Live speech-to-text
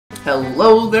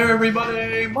Hello there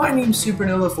everybody, my name's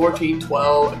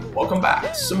Supernova1412 and welcome back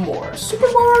to some more Super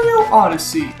Mario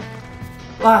Odyssey.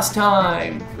 Last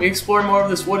time, we explored more of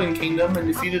this wooden kingdom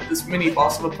and defeated this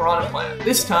mini-boss of a piranha plant.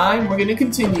 This time, we're gonna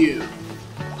continue.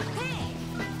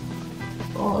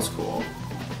 Oh, that's cool.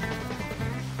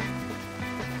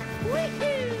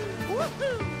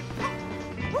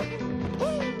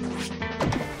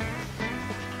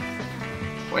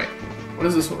 Wait, what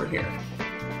is this over here?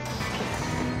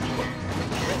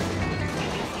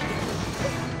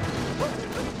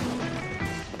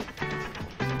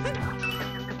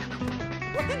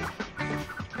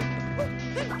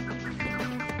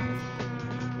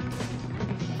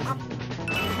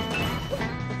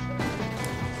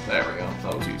 There we go,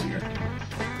 that was easier.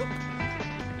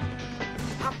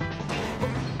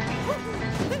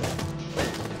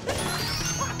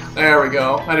 There we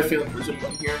go, I had a feeling there was a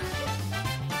moon here.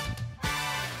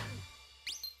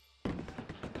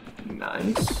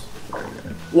 Nice.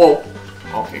 Whoa!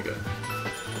 Okay, good.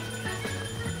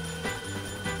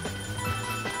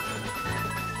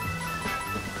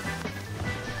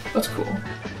 That's cool.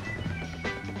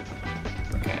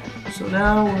 Okay, so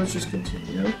now let's just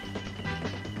continue.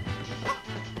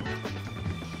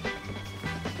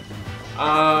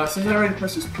 Since I already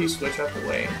pressed this P switch, I have to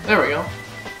wait. There we go.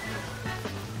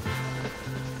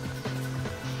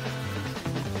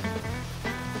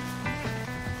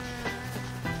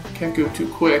 Can't go too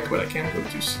quick, but I can't go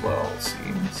too slow, it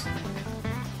seems.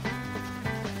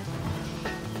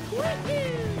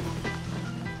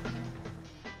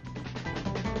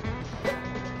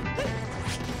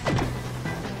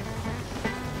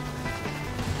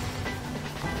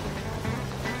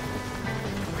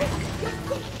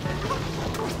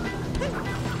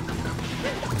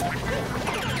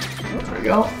 There we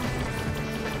go.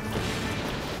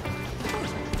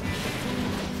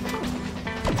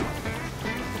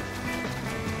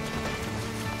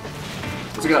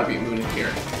 There's gotta be a moon in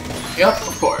here. Yep,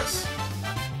 of course.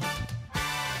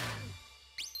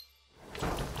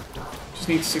 Just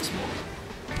need 6 more.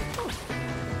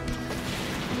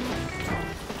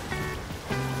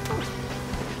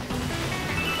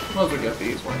 Might as well get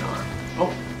these, why not?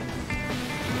 Oh.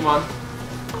 Come on.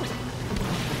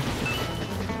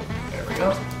 There we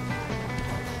go.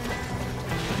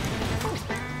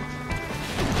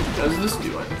 Does this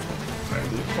do anything? Alright,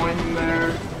 there's a point in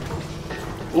there.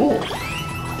 Ooh!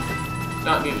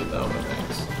 Not needed though, but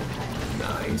thanks.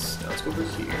 Nice. Now let's go over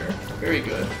here. Very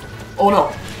good. Oh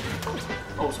no!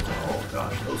 Oh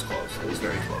gosh, that was close. That was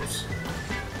very close.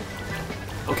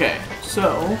 Okay,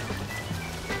 so...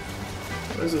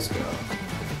 where does this go?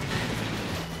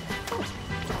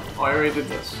 Oh, I already did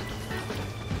this.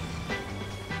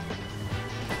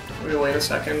 We're gonna wait a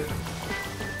second.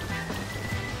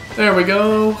 There we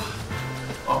go!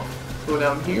 Oh, go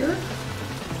down here.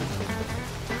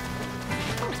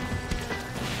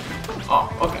 Oh,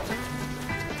 okay.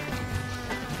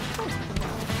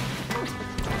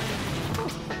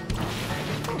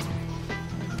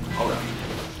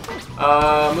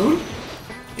 Alright. Moon?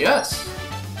 Yes.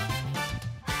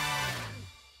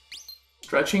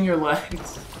 Stretching your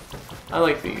legs. I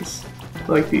like these. I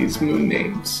like these moon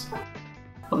names.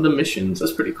 On the missions,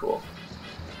 that's pretty cool.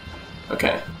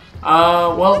 Okay.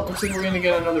 Well, looks like we're gonna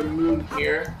get another moon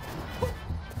here.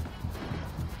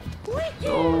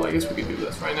 So, I guess we can do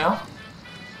this right now.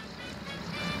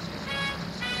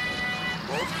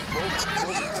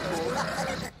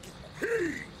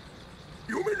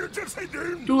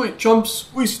 Too late, chumps.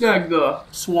 We snagged the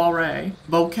soiree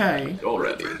bouquet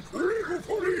already.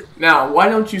 Now, why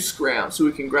don't you scram so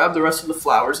we can grab the rest of the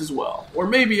flowers as well? Or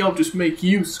maybe I'll just make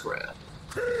you scram.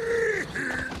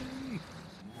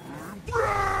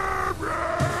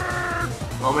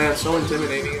 Oh man, so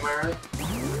intimidating, am I right?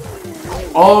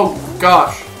 Oh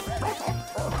gosh.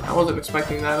 I wasn't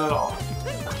expecting that at all.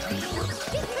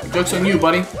 Joke's on you,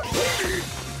 buddy.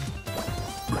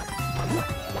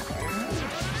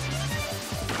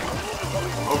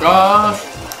 Oh gosh!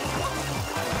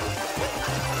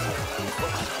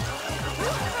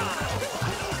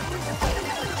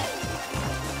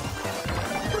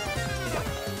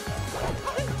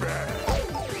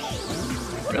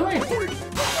 Really?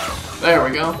 There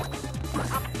we go.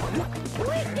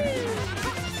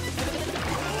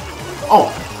 Oh!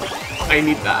 I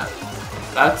need that.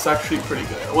 That's actually pretty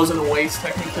good. It wasn't a waste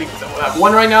technically because I would have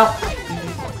one right now.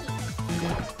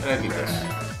 And I need this.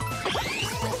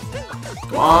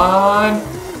 Come on!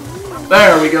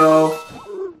 There we go!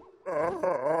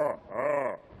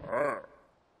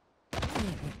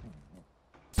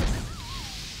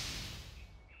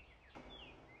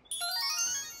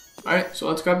 Alright, so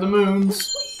let's grab the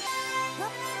moons.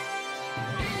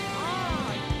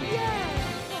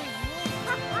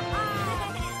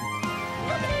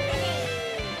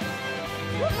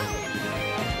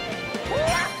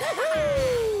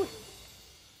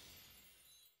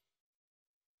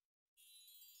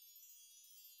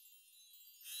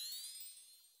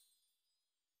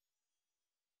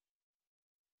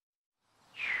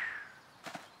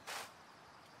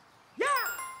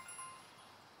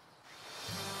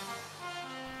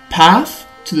 Path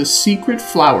to the secret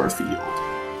flower field.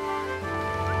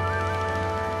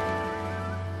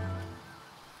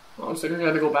 Well, looks like I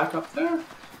gotta go back up there.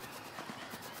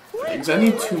 Because I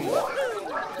need 2 more.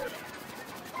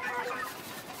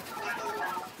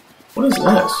 What is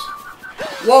this?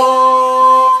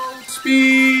 Whoa!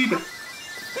 Speed!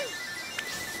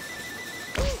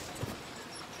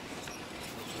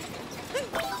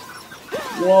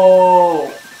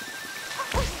 Whoa!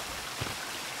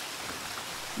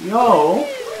 Yo!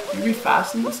 Can you be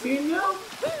fast in this game now?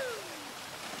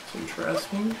 It's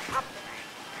interesting.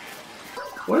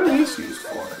 What are these used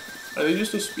for? Are they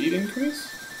just a speed increase?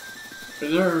 Or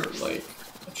is there, like,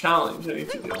 a challenge I need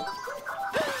to do?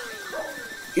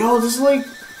 Yo, this is like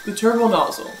the turbo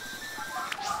nozzle.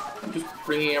 I'm just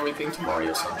bringing everything to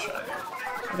Mario Sunshine.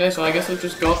 Okay, so I guess let's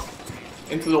just go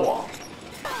into the wall.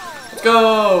 Let's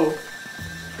go!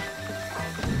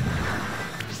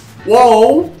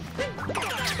 Whoa!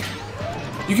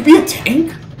 You can be a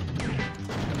tank?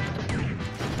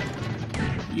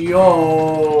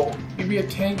 Yo! You can be a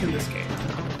tank in this game.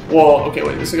 Whoa, okay,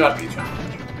 wait, this has got to be a challenge.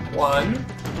 1.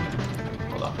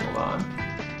 Hold on.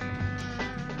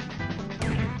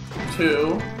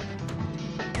 2.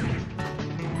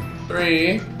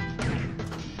 3.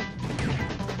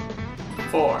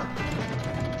 4.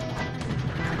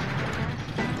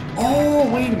 Oh,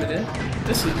 wait a minute.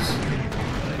 This is...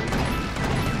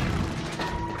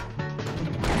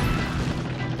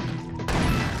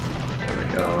 There we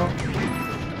go.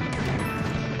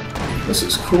 This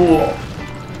is cool.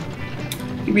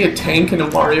 You be a tank in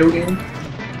a Mario game?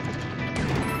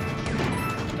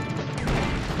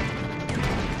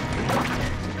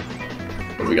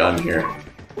 What do we got in here?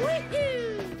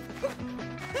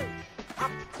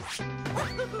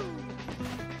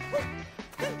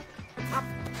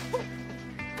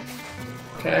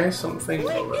 Okay, some things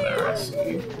over there, I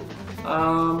see.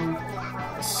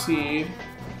 A seed.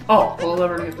 Oh, pull the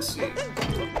lever to get the seed.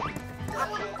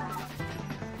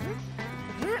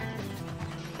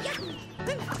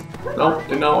 Nope,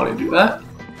 did not want to do that.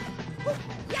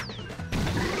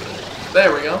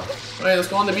 There we go. Alright, let's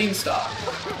go on the beanstalk.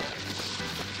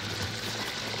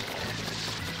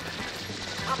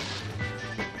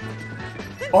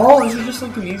 Oh, this is just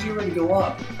like an easier way to go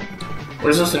up. Or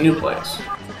is this a new place?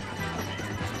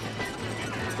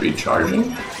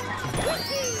 Recharging?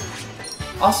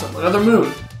 Awesome, another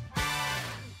moon.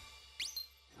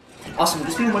 Awesome,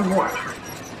 just need 1 more.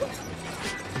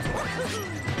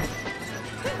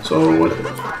 So what?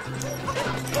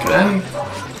 Can I?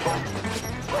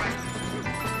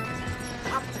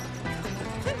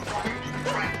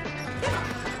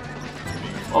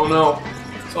 Oh no,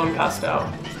 someone passed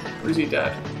out. Or is he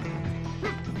dead?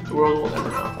 The world will never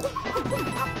know.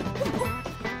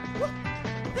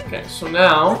 Okay, so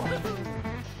now,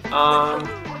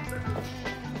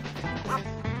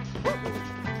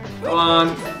 come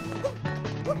on.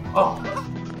 Oh.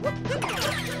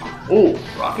 Oh,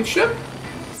 rocket ship?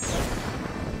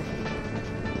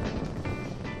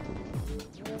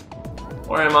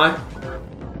 Where am I?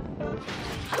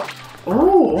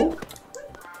 Oh!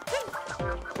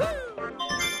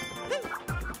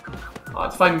 I'll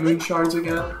have to find moon shards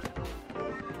again.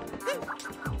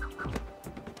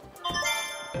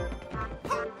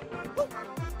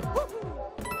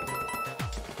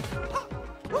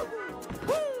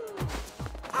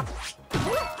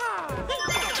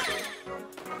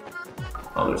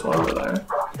 Oh, there's one over there.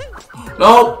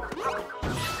 Nope!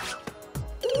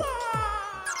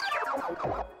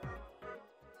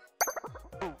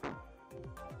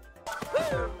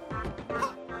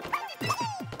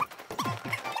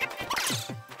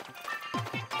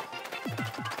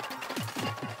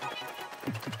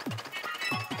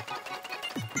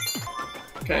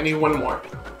 Okay, I need 1 more.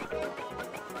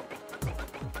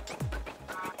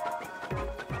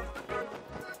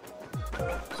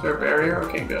 Is there a barrier?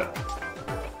 Okay, good.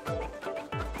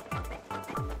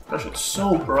 Gosh, it's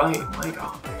so bright, my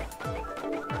god.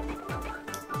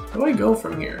 Where do I go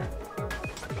from here?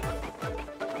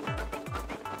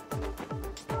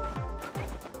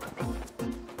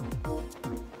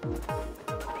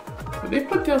 Did they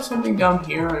put down something down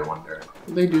here, I wonder?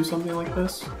 Did they do something like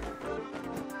this?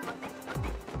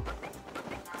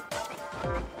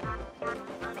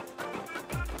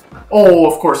 Oh,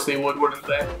 of course they would, wouldn't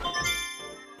they?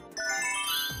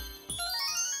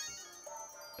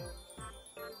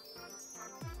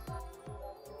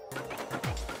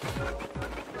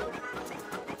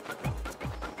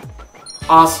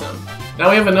 Awesome. Now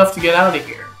we have enough to get out of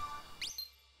here.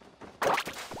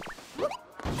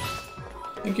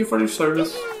 Thank you for your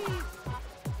service.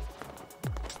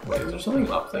 Wait, is there something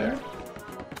up there?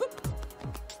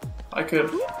 I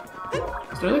could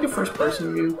there like a first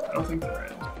person view? I don't think there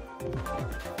is.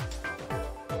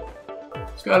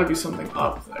 There's gotta be something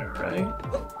up there, right?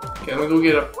 Okay, let me go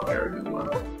get a Paraguma.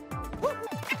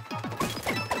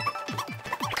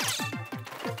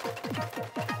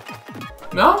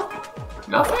 No?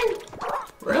 Nothing?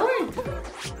 Really?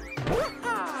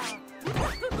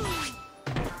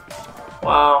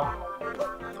 Wow.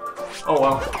 Oh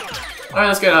well. Alright,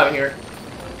 let's get out of here.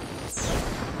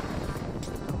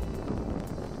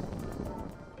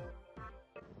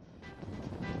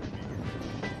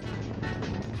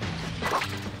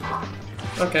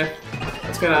 Okay,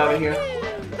 let's get out of here.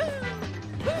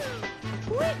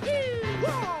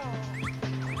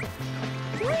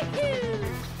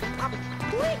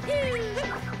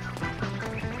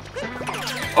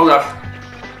 Oh gosh.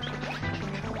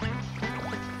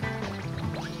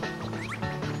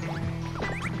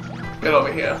 Get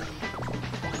over here.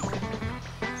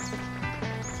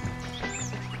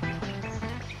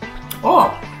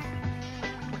 Oh!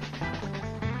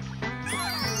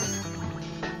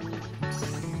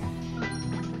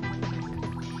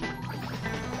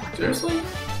 Seriously?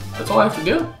 That's all I have to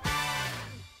do?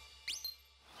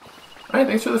 Alright,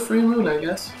 thanks for the free moon, I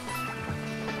guess.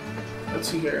 Let's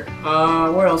see here.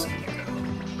 Where else can we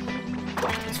go?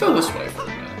 Let's go this way for a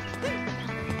minute.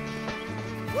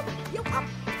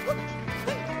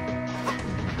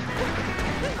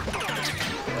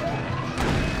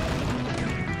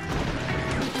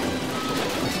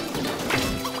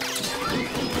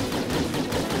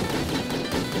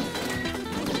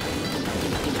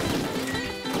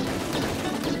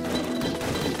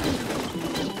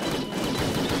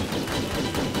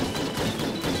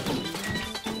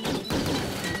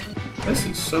 This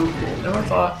is so cool. Never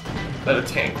thought that a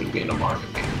tank would be in a Mario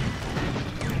game.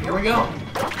 Here we go.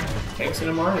 Tanks in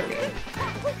a Mario game.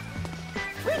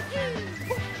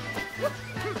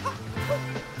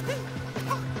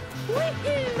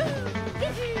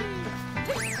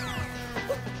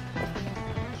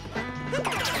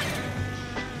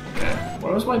 Okay,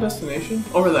 where was my destination?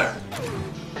 Over there.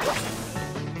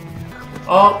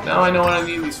 Oh, now I know what I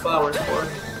need these flowers for.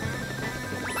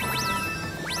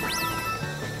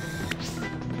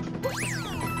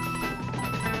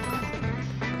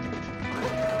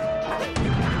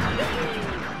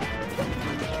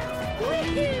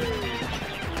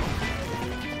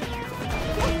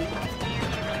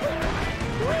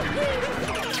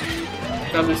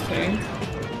 Grab this tank.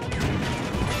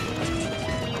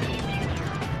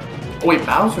 Oh wait,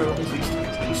 Bowser owns these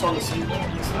things. I just saw the symbol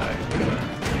on the side.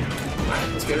 Alright,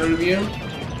 let's get rid of you.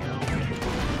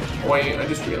 Oh wait, I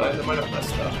just realized I might have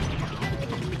messed up.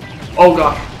 Oh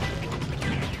gosh.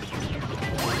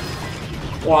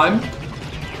 1.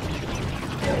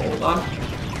 Hold on.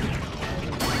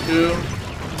 2.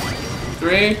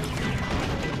 3.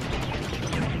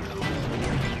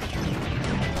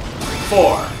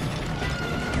 4.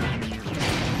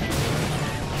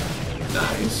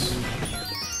 Nice.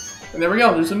 And there we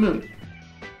go, there's a moon.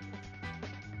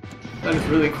 That is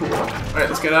really cool. Alright,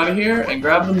 let's get out of here and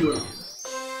grab the moon.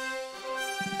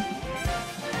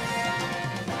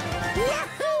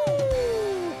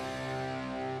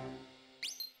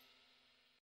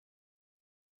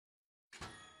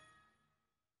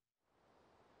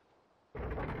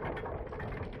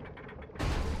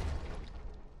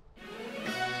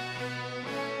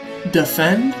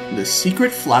 Defend the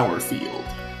secret flower field.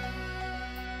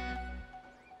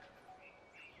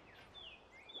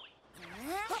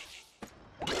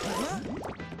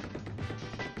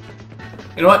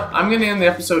 You know what? I'm going to end the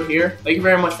episode here. Thank you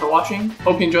very much for watching.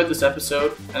 Hope you enjoyed this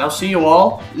episode, and I'll see you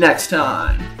all next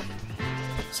time.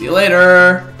 See you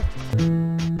later!